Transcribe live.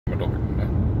drücken. Ne?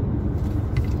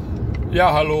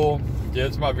 Ja, hallo, hier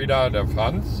ist mal wieder der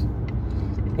Franz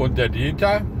und der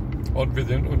Dieter und wir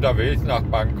sind unterwegs nach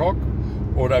Bangkok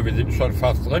oder wir sind schon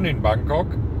fast drin in Bangkok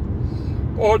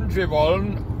und wir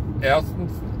wollen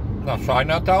erstens nach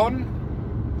Chinatown,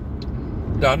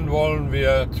 dann wollen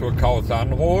wir zur Khao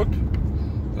San Road,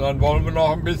 dann wollen wir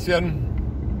noch ein bisschen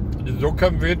die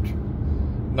Sukhumvit,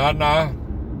 Nana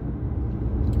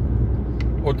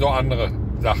und so andere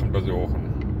Sachen besuchen.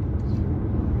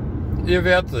 Ihr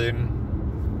werdet sehen.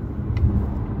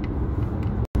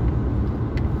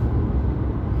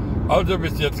 Also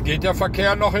bis jetzt geht der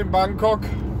Verkehr noch in Bangkok.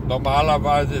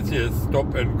 Normalerweise ist hier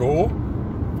Stop and Go.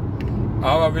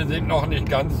 Aber wir sind noch nicht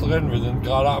ganz drin. Wir sind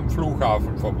gerade am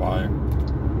Flughafen vorbei.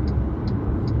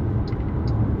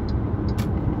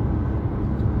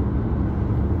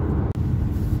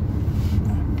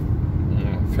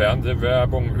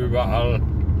 Fernsehwerbung überall.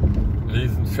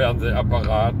 Riesen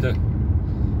Fernsehapparate,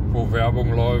 wo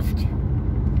Werbung läuft.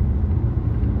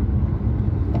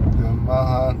 Wir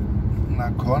machen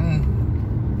Nakhon,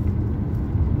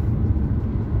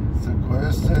 ist der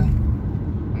größte.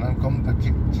 Und dann kommt der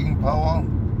King Power.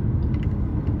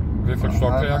 Wie viele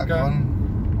Stockwerke?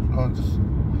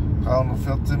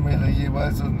 314 Meter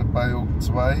jeweils und der Bayok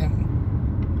 2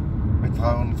 mit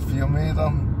 304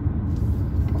 Metern.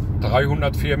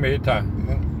 304 Meter. Ja.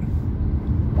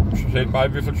 Steht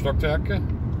bei wie viele Stockwerke?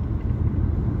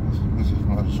 Das muss ich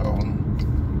mal schauen.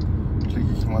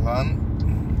 Klicke ich mal an.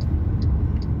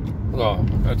 So,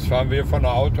 jetzt fahren wir von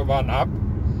der Autobahn ab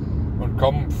und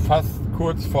kommen fast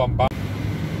kurz vorm Bahnhof.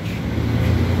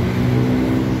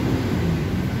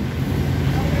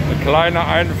 Eine kleine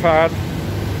Einfahrt.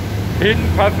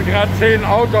 Hinten passen gerade 10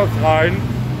 Autos rein.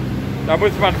 Da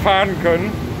muss man fahren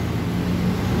können.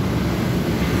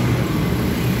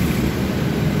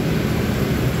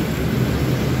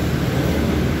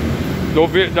 So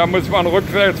da muss man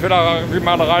rückwärts wieder, wie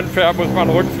man reinfährt, muss man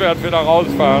rückwärts wieder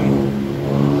rausfahren.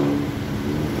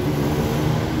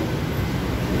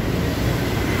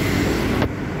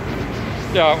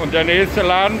 Ja, und der nächste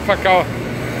Laden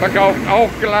verkauft auch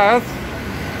Glas.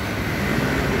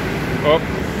 Upp.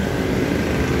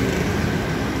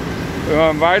 Wenn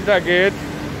man weitergeht,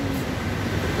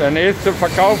 der nächste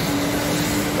verkauft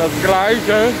das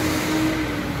Gleiche.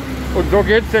 Und so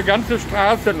geht es der ganze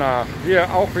Straße nach. Hier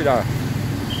auch wieder.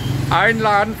 Ein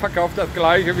Laden verkauft das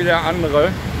Gleiche wie der andere.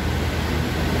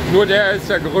 Nur der ist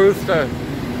der Größte.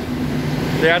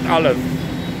 Der hat alles.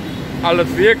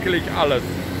 Alles, wirklich alles.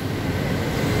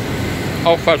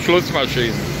 Auch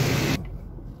Verschlussmaschinen.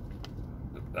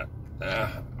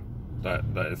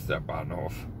 Da ist der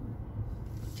Bahnhof.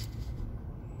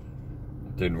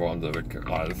 Den wollen sie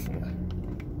wegreißen.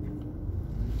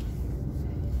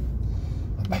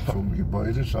 Vom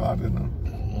Gebäude schade, ne?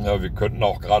 Ja, wir könnten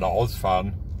auch geradeaus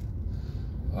fahren.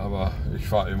 Aber ich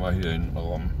fahre immer hier hinten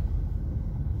rum.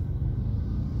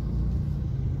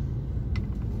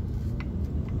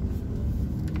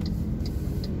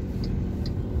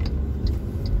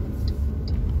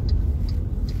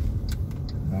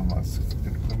 Damals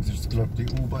ist, glaube ich,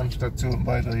 die U-Bahn-Station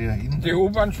weiter hier hinten. Die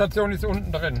U-Bahn-Station ist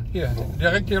unten drin. Hier,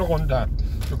 direkt hier runter.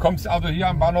 Du kommst also hier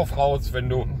am Bahnhof raus, wenn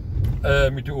du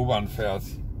mit der U-Bahn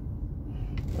fährst.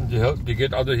 Und die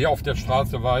geht also hier auf der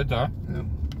Straße weiter. Ja.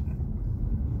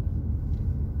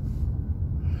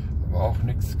 Aber auch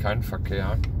nichts, kein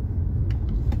Verkehr.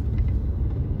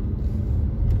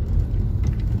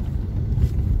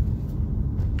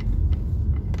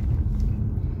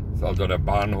 Das ist also der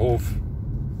Bahnhof.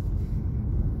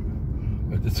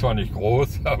 Das ist zwar nicht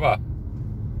groß, aber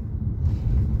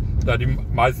da die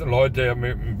meisten Leute ja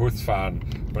mit dem Bus fahren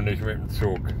und nicht mit dem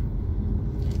Zug.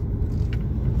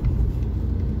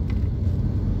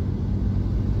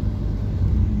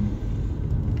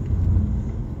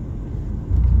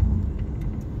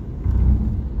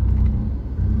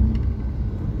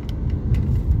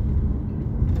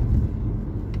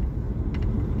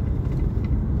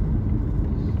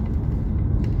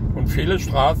 Viele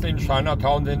Straßen in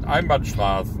Chinatown sind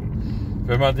Einbahnstraßen.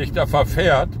 Wenn man sich da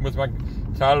verfährt, muss man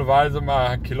teilweise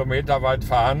mal kilometerweit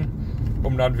fahren,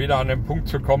 um dann wieder an den Punkt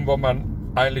zu kommen, wo man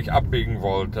eigentlich abbiegen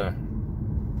wollte.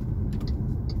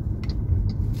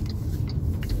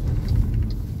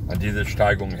 An diese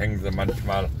Steigung hängen sie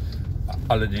manchmal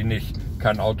alle, die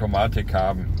keine Automatik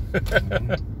haben.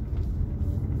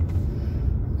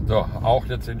 So, auch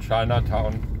jetzt in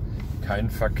Chinatown kein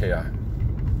Verkehr.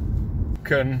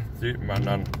 Sieht man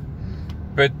dann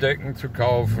Bettdecken zu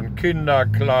kaufen,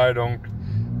 Kinderkleidung,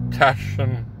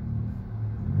 Taschen,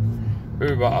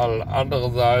 überall, andere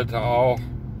Seite auch.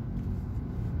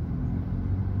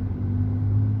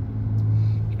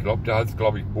 Ich Ich glaube, der heißt,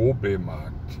 glaube ich,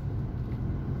 Bobe-Markt.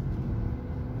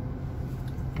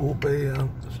 Bobe, ja,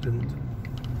 das stimmt.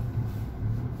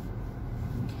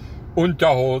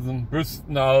 Unterhosen,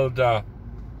 Büstenhalter,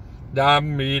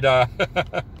 Damenmieder.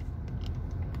 Bobe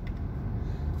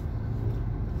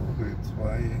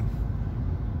 2.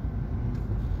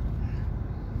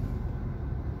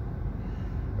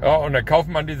 Ja, und dann kauft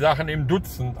man die Sachen im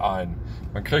Dutzend ein.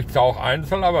 Man kriegt es auch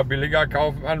einzeln, aber billiger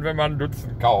kauft man, wenn man ein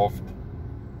Dutzend kauft.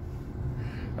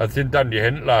 Das sind dann die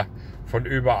Händler von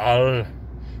überall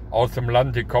aus dem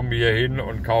Land, die kommen hier hin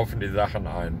und kaufen die Sachen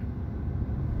ein.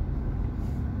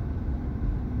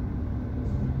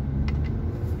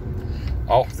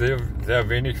 Auch sehr, sehr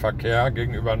wenig Verkehr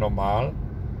gegenüber normal.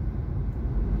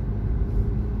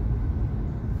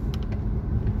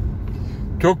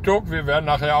 Tuk-Tuk, wir werden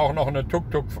nachher auch noch eine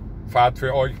Tuk-Tuk-Fahrt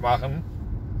für euch machen.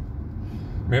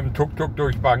 Mit dem Tuk-Tuk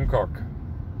durch Bangkok.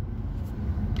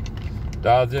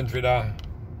 Da sind wieder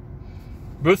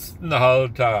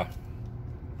Büstenhalter,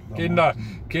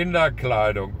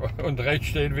 Kinderkleidung. Und rechts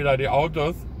stehen wieder die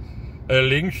Autos.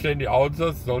 Links stehen die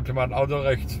Autos, sollte man also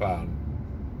rechts fahren.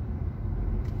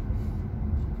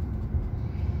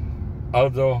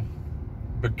 Also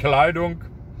Bekleidung,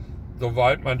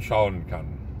 soweit man schauen kann.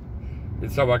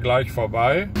 Ist aber gleich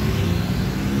vorbei.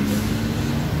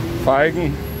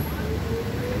 Feigen.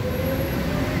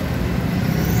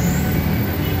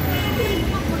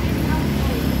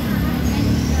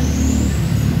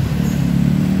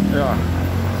 Ja.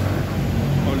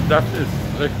 Und das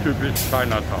ist recht typisch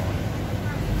Chinatown.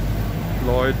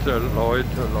 Leute.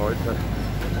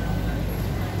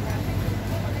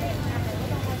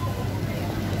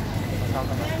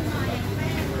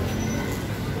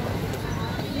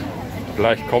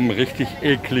 Gleich kommen richtig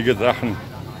eklige Sachen.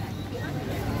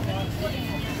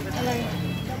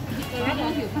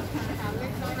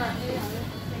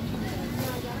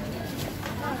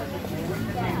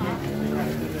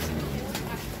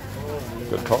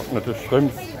 Getrocknete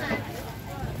Shrimps.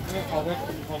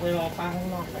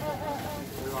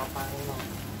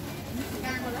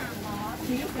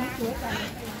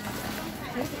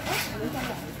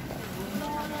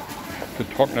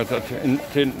 Getrockneter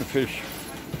Tintenfisch.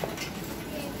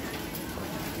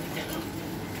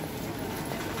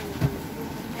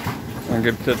 Dann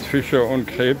gibt es jetzt Fische und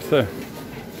Krebse.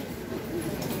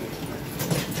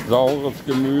 Saures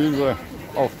Gemüse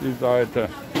auf die Seite.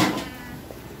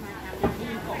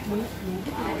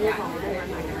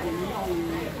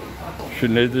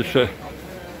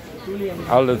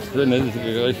 Alles chinesische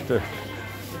Gerichte.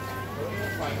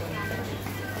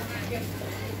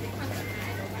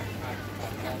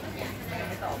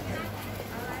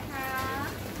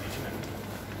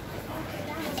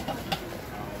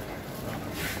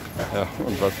 Ja,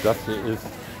 und was das hier ist,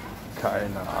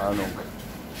 keine Ahnung.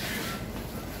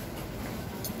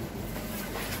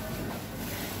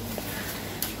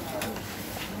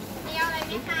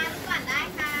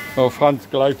 Oh Franz,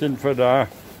 gleich sind wir da.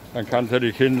 Dann kannst du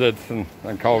dich hinsetzen.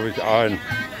 Dann kaufe ich ein.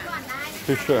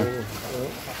 Fische.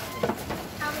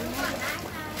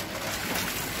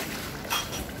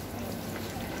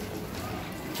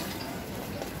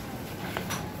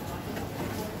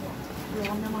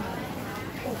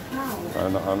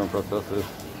 Keine Ahnung, was das ist.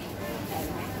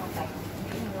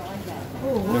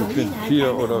 Irgendwie ein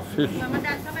Tier oder Fisch.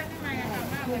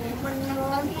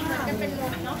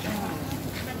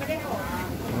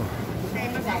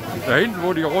 Da hinten,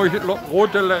 wo die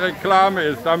rote Reklame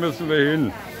ist, da müssen wir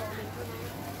hin.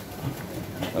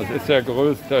 Das ist der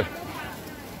größte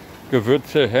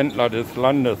Gewürzehändler des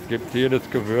Landes. Es gibt jedes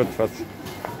Gewürz, was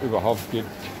es überhaupt gibt.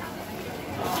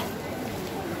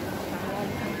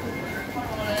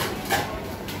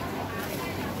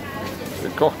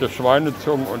 Gekochte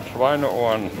Schweinezungen und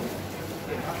Schweineohren,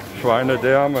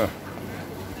 Schweinedärme.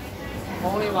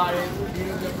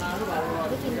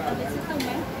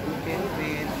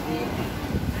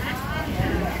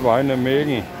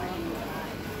 Schweinemägen.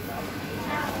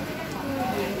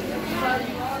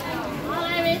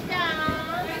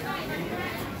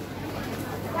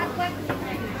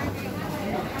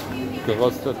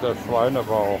 Gerösteter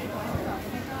Schweinebauch.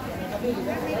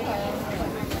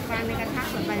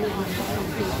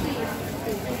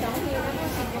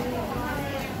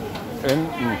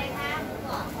 Enten.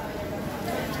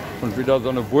 Und wieder so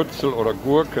eine Wurzel oder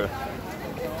Gurke.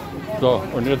 So,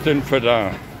 und jetzt sind wir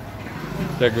da.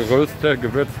 Der größte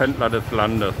Gewürzhändler des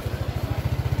Landes.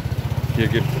 Hier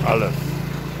gibt es alles.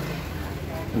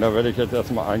 Und da werde ich jetzt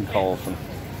erstmal einkaufen.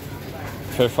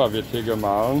 Pfeffer wird hier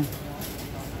gemahlen.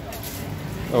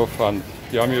 Oh Franz,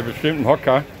 die haben hier bestimmt einen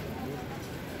Hocker.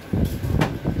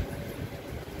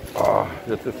 Oh,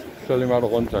 jetzt ist, stell dich mal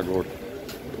runter, gut.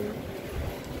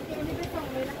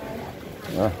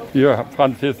 Ja, hier,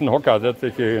 Franz, hier ist ein Hocker, setz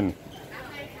dich hier hin.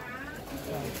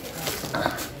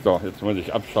 So, jetzt muss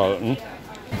ich abschalten.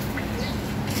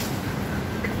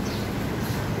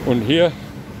 Und hier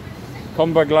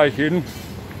kommen wir gleich hin,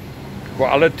 wo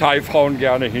alle Thai-Frauen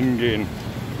gerne hingehen.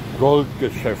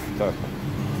 Goldgeschäfte.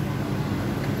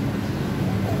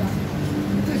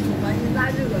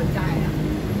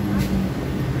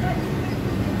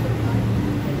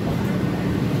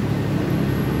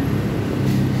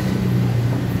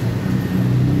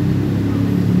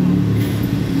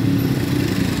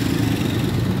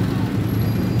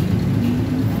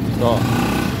 So,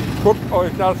 guckt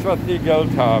euch das, was die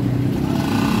Geld haben.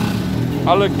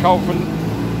 Alle kaufen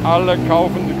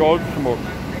Goldschmuck.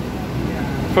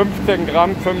 15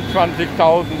 Gramm,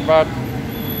 25.000 Watt.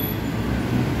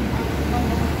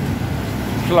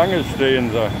 Schlange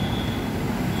stehen sie.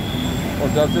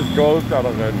 Und das ist Gold da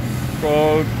drin.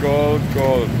 Gold, Gold,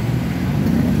 Gold.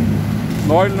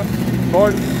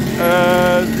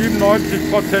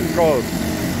 97% Gold.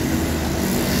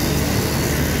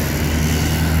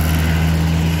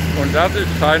 Und das ist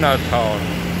Chinatown.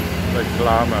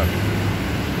 Reklame.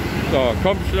 So,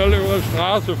 komm schnell über die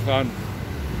Straße, Franz.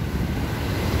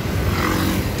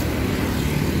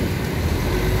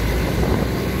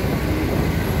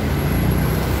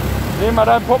 Nehm mal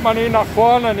dein Portemonnaie nach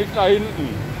vorne, nicht nach hinten.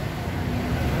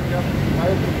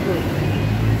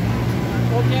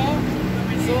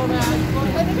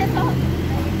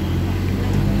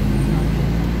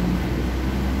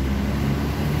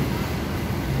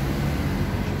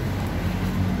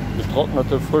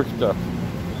 Getrocknete Früchte.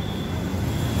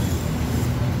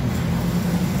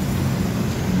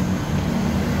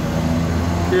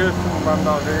 Kirschen,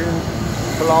 Mandarinen,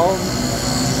 Pflaumen.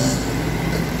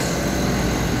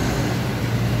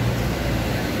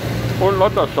 Und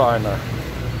Lotterscheine.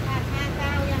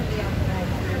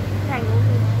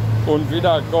 Und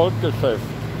wieder Goldgeschäft.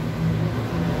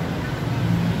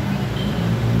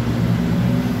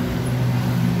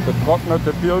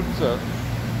 Getrocknete Pilze.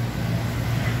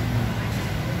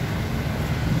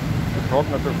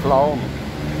 Getrocknete Pflaumen.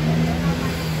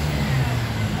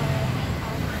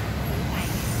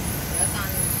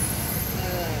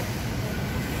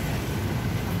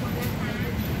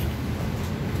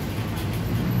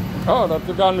 Oh, da hat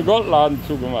sogar einen Goldladen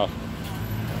zugemacht.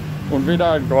 Und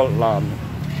wieder ein Goldladen.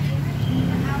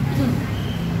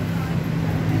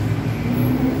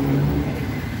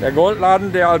 Der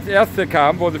Goldladen, der als erster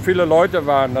kam, wo so viele Leute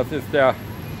waren, das ist der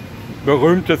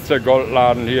berühmteste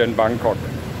Goldladen hier in Bangkok.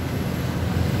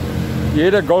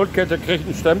 Jede Goldkette kriegt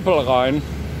einen Stempel rein,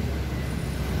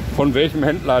 von welchem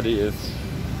Händler die ist.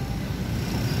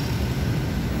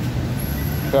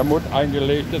 Vermut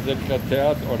eingelegte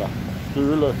Sekretärs oder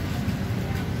Stühle.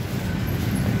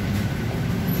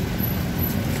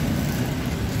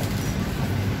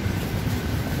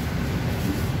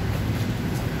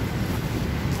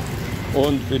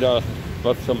 Und wieder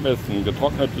was zum Essen,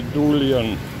 getrocknete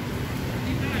Dulien.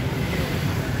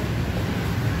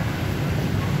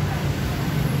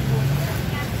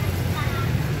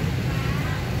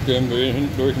 Gehen wir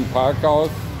hinten durch ein Parkhaus.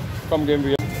 Komm, gehen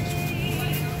wir.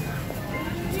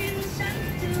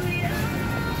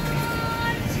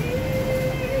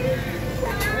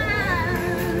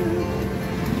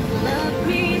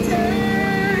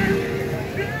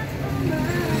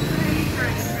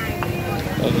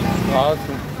 Das sind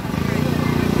Straßen.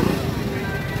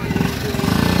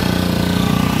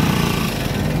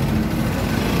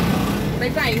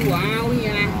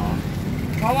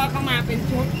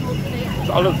 Ist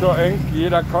alles so eng,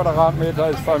 jeder Quadratmeter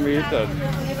ist vermietet.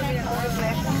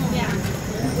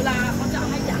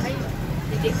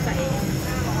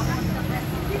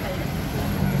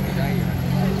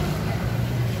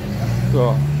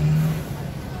 So,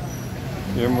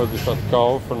 hier muss ich was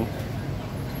kaufen.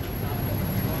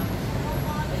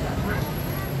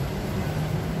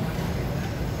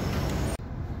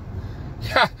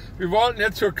 Ja, wir wollten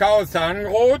jetzt zur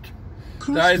Kaohsiung-Road.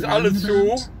 Da ist alles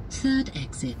zu.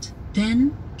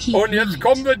 Und jetzt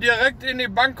kommen wir direkt in die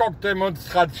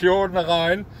Bangkok-Demonstration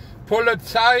rein.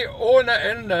 Polizei ohne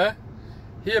Ende.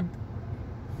 Hier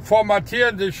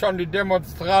formatieren sich schon die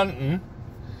Demonstranten.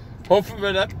 Hoffen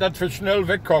wir, dass wir schnell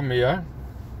wegkommen hier.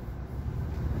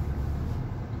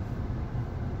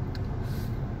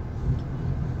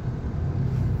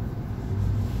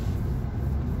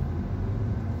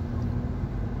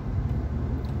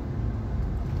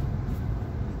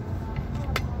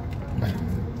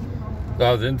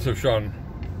 Da sind sie schon.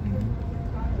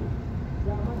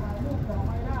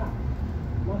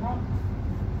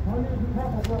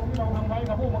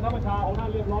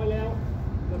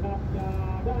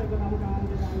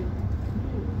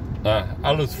 Ja,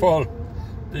 alles voll.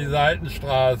 Die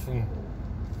Seitenstraßen.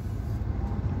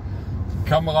 Die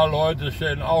Kameraleute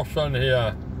stehen auch schon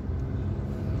hier.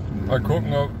 Mal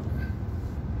gucken, ob...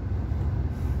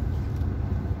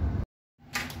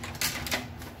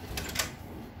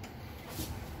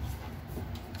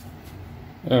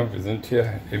 Ja, wir sind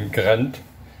hier im Grand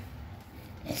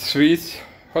Suisse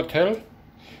Hotel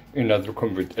in der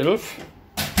Sukhumvit 11.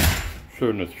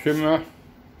 Schönes Zimmer,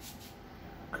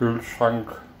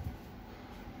 Kühlschrank,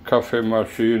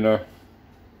 Kaffeemaschine.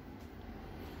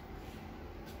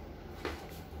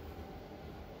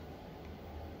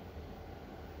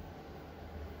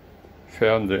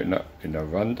 Fernseher in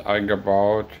der Wand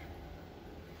eingebaut.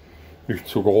 Nicht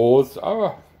zu groß,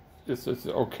 aber ist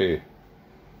okay.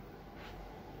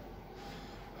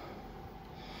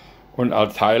 Und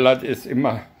als Highlight ist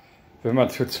immer, wenn man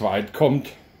zu zweit kommt,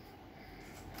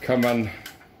 kann man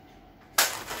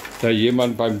da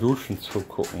jemand beim Duschen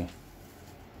zugucken.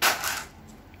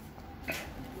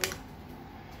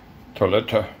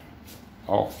 Toilette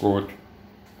auch gut.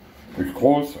 Nicht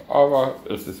groß, aber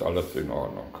es ist alles in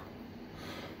Ordnung.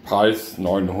 Preis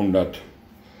 980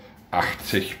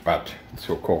 Baht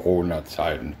zu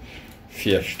Corona-Zeiten.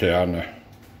 4 Sterne.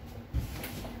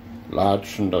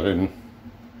 Latschen drin.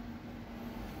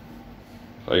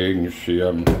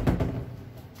 Regenschirm.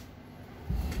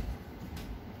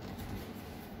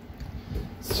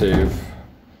 Safe.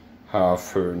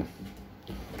 Haarföhn.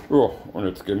 Jo, und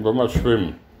jetzt gehen wir mal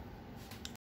schwimmen.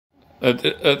 Es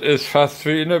ist fast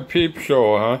wie eine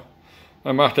Piepshow. He?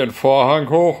 Man macht den Vorhang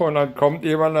hoch und dann kommt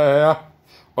jemand nachher.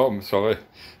 Oh, sorry.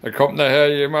 Da kommt nachher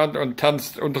jemand und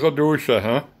tanzt unter Dusche.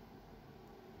 He?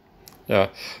 Ja,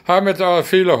 haben jetzt aber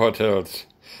viele Hotels.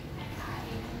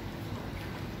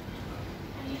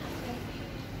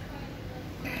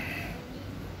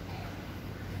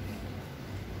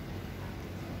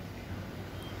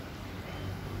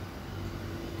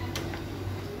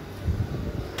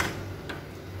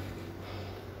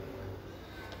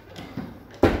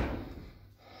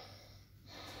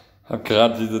 Ich habe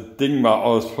gerade dieses Ding mal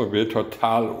ausprobiert,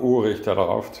 total urig da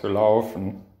drauf zu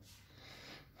laufen.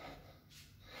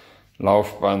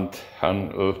 Laufband,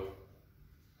 Handel.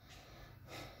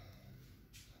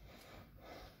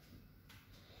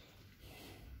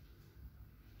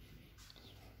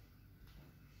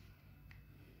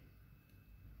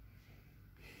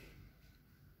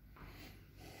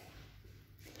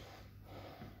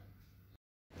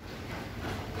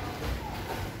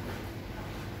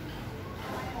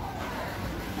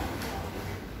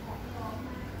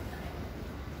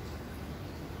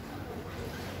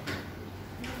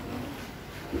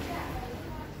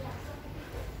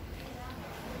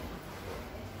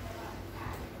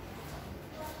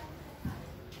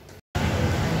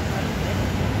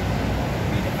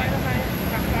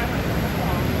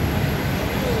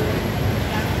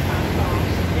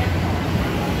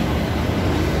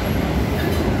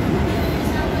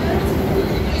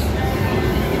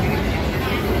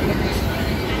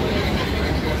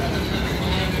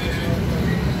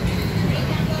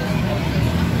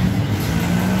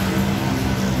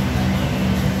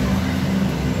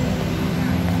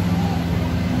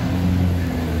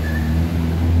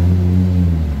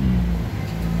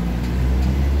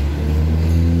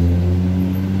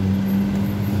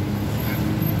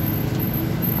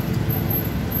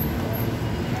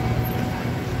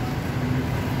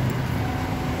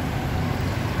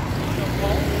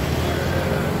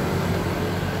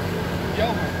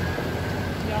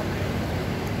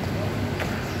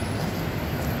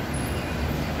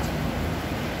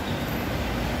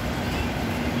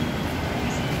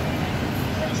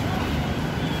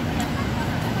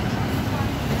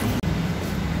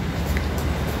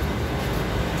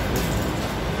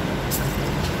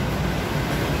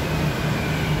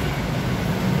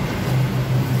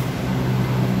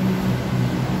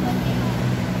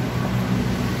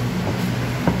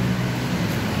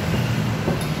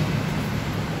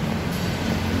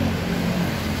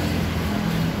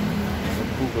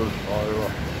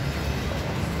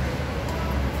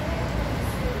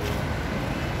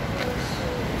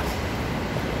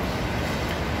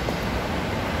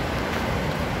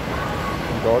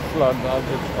 Deutschland,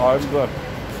 also schreiben sie,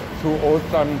 zu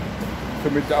Ostern,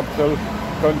 zu Mitte April,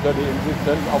 könnte die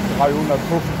Inzidenz auf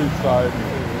 350 steigen.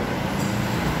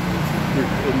 Mit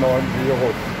dem neuen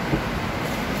Virus.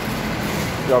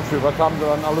 Ja, für was haben sie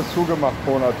dann alles zugemacht,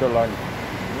 monatelang?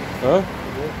 Ne?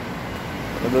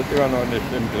 Wenn wir das immer noch nicht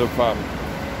im Griff haben.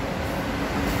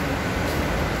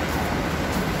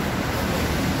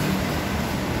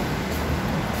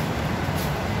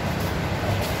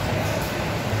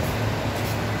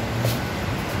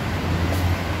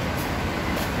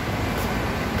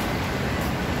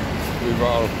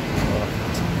 überall.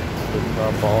 Ja,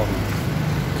 bauen.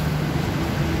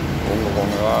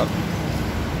 Rad.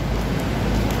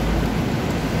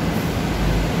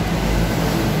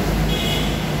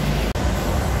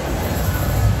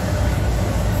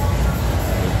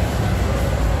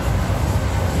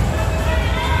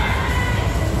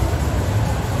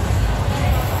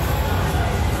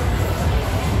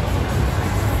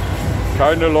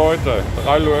 Keine Leute,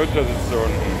 3 Leute sitzen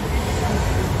unten.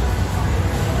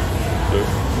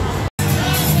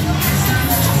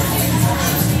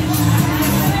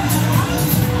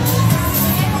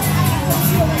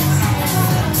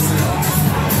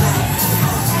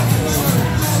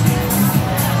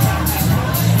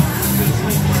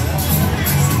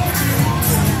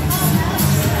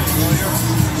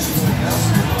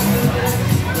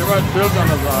 Immer ein Schild an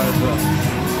der Seite.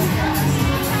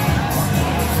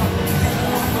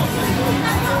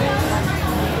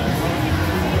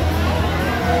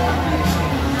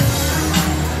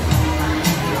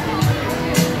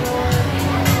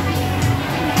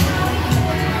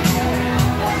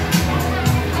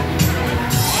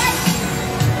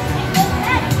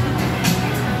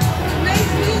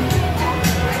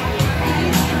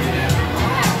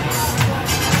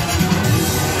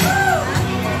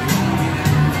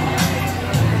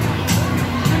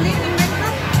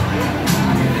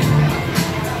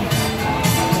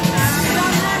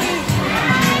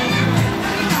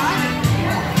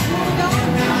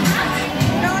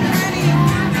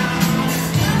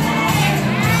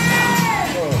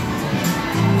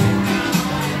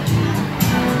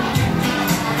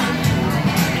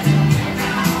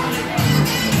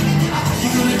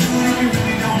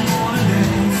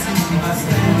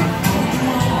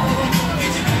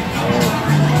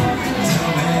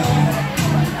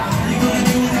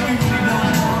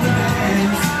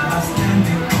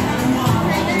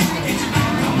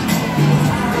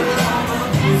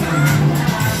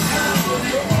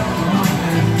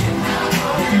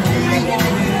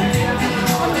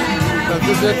 Es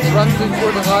ist jetzt 20:30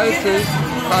 Uhr,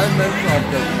 kein Mensch auf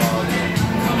der Straße.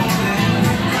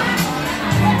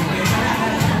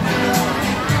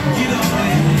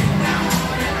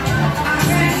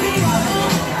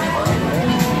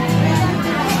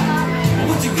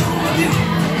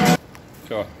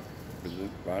 Tja, wir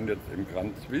waren jetzt im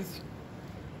Grand Suisse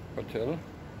Hotel.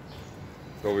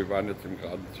 So, wir waren jetzt im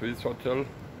Grand Suisse Hotel.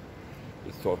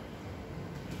 Ist so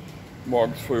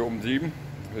morgens früh um 7.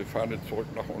 Wir fahren jetzt zurück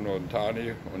nach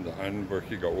Unotani. Unser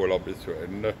einwöchiger Urlaub ist zu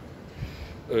Ende.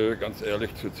 Ganz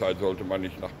ehrlich, zurzeit sollte man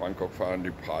nicht nach Bangkok fahren.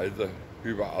 Die Preise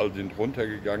überall sind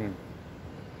runtergegangen.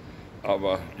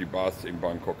 Aber die Bars in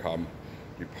Bangkok haben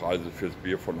die Preise fürs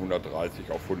Bier von 130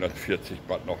 auf 140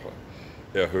 Baht noch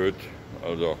erhöht.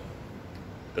 Also,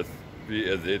 wie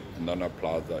ihr seht, Nana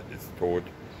Plaza ist tot.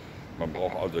 Man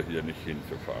braucht also hier nicht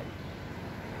hinzufahren.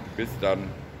 Bis dann.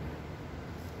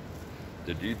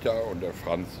 Der Dieter und der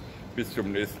Franz, bis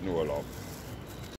zum nächsten Urlaub.